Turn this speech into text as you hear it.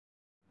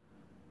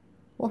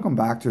Welcome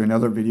back to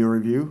another video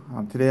review.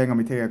 Today I'm going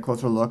to be taking a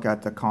closer look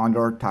at the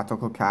Condor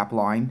tactical cap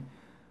line.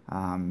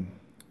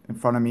 In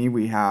front of me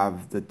we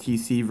have the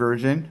TC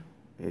version,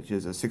 which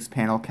is a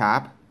 6-panel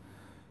cap,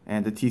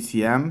 and the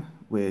TCM,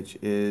 which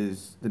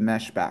is the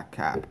mesh back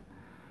cap.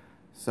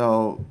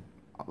 So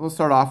we'll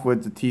start off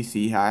with the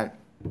TC hat,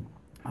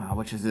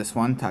 which is this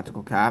one,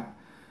 tactical cap.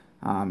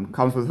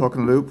 Comes with hook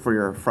and loop for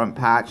your front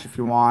patch if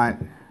you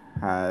want.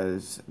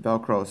 Has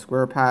Velcro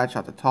square patch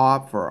at the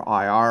top for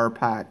IR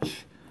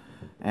patch.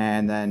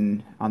 And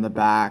then on the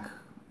back,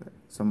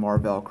 some more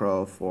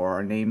Velcro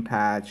for a name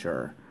patch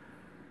or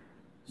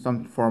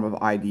some form of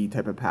ID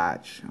type of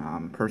patch.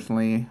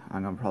 Personally,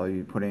 I'm going to probably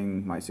be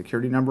putting my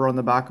security number on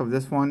the back of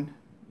this one.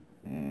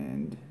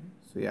 And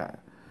so yeah.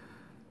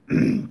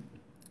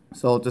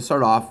 So to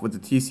start off with the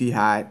TC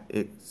hat,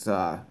 it's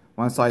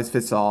one size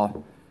fits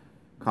all.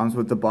 Comes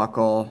with the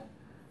buckle.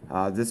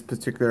 This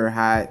particular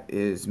hat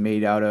is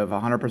made out of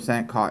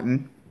 100%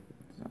 cotton.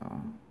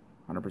 So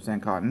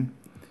 100% cotton.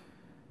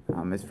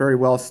 It's very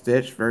well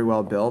stitched, very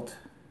well built.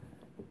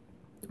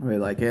 I really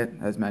like it.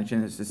 As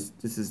mentioned, this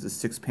is the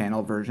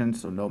 6-panel version,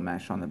 so no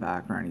mesh on the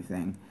back or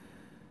anything.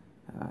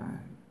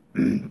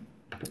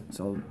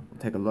 So we'll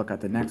take a look at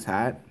the next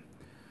hat.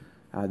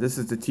 This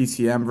is the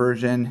TCM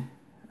version.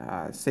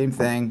 Same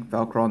thing,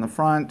 Velcro on the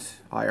front,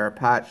 IR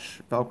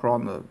patch, Velcro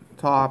on the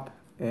top,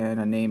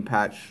 and a name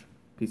patch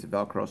piece of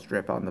Velcro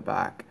strip on the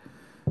back.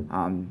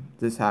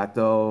 This hat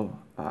though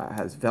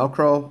has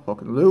Velcro,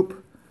 hook and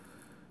loop.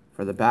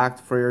 For the back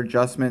for your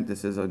adjustment,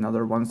 this is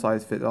another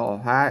one-size-fits-all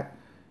hat,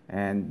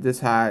 and this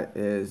hat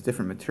is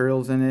different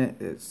materials in it.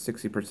 It's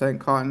 60%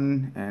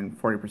 cotton and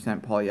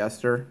 40%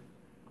 polyester.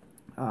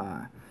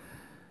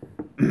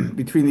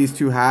 Between these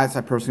two hats,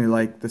 I personally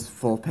like this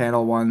full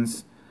panel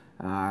ones.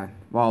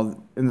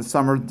 While in the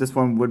summer, this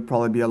one would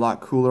probably be a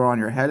lot cooler on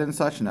your head and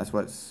such, and that's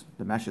what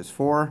the mesh is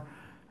for.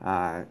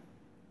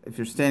 If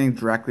you're standing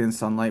directly in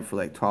sunlight for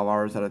like 12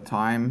 hours at a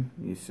time,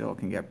 you still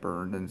can get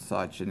burned and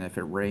such. And if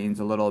it rains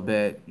a little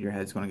bit, your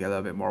head's going to get a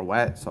little bit more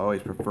wet. So I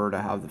always prefer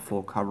to have the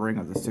full covering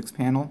of the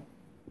 6-panel.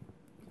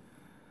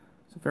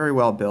 So very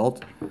well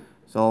built.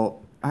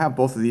 So I have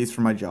both of these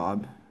for my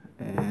job.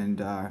 And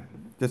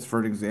just for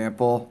an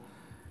example,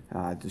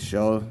 to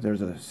show,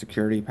 there's a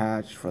security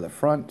patch for the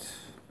front.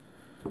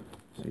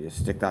 So you just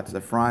stick that to the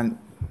front.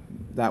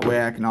 That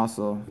way I can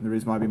also, the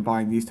reason why I've been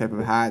buying these type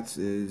of hats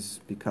is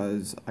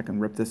because I can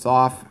rip this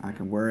off. I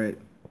can wear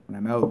it when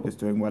I'm out just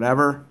doing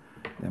whatever.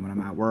 Then when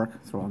I'm at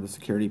work, throw on the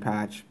security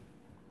patch.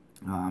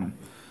 A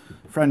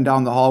friend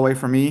down the hallway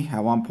from me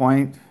at one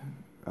point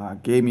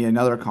gave me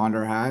another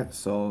Condor hat.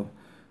 So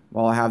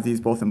while I have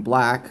these both in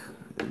black,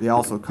 they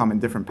also come in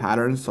different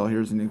patterns. So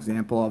here's an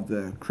example of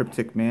the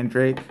Cryptic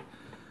Mandrake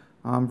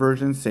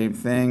version. Same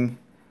thing,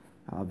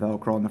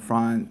 Velcro on the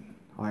front,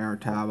 IR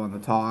tab on the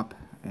top,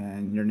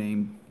 and your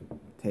name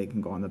tag can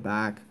go on the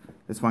back.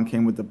 This one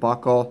came with the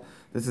buckle.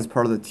 This is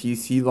part of the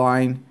TC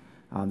line.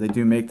 They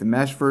do make the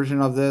mesh version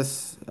of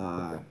this.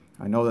 I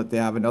know that they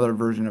have another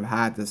version of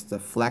hat, that's the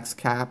flex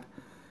cap,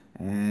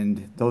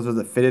 and those are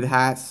the fitted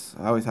hats.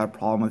 I always have a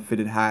problem with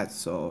fitted hats,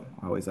 so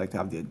I always like to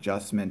have the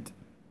adjustment.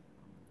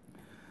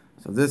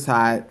 So this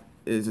hat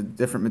is a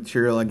different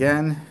material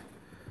again.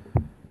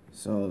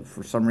 So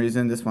for some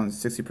reason this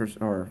one's 60%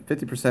 or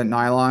 50%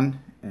 nylon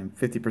and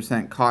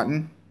 50%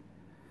 cotton.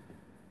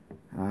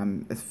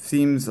 It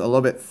seems a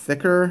little bit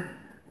thicker,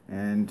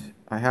 and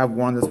I have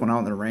worn this one out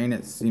in the rain.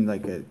 It seemed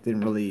like it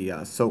didn't really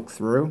soak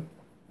through.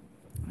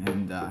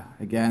 And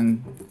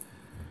again,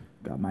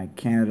 got my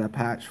Canada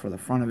patch for the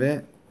front of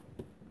it.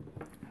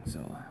 So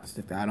I'll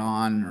stick that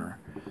on, or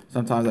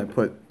sometimes I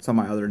put some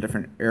of my other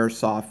different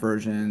airsoft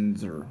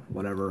versions or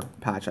whatever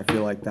patch I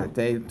feel like that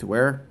day to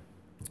wear.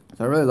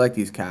 So I really like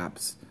these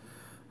caps.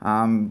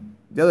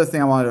 The other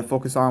thing I wanted to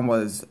focus on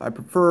was I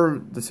prefer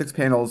the 6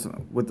 panels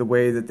with the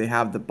way that they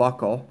have the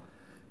buckle,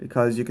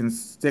 because you can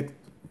stick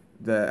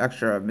the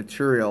extra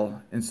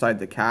material inside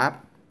the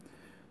cap.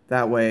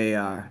 That way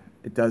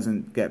it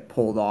doesn't get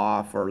pulled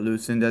off or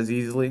loosened as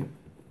easily.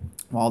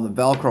 While the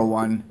Velcro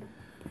one,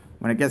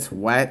 when it gets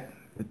wet,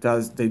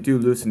 they do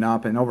loosen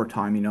up, and over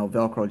time, you know,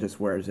 Velcro just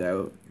wears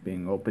out,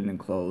 being opened and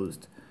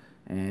closed.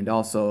 And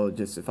also,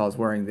 just if I was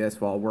wearing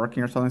this while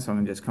working or something,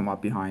 someone can just come up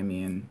behind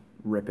me and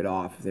rip it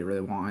off if they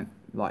really want.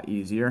 A lot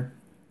easier.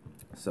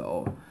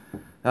 So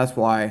that's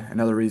why,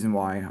 another reason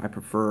why I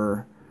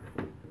prefer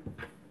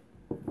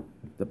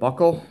the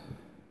buckle.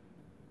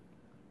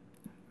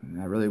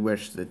 And I really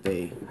wish that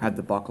they had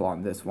the buckle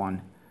on this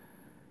one.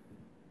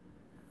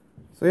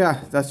 So yeah,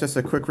 that's just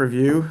a quick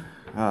review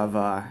of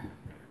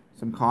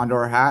some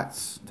Condor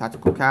hats,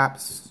 tactical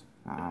caps.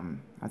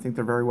 I think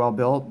they're very well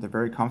built. They're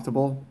very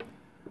comfortable.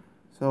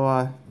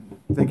 So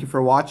thank you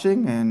for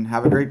watching, and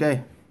have a great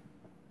day.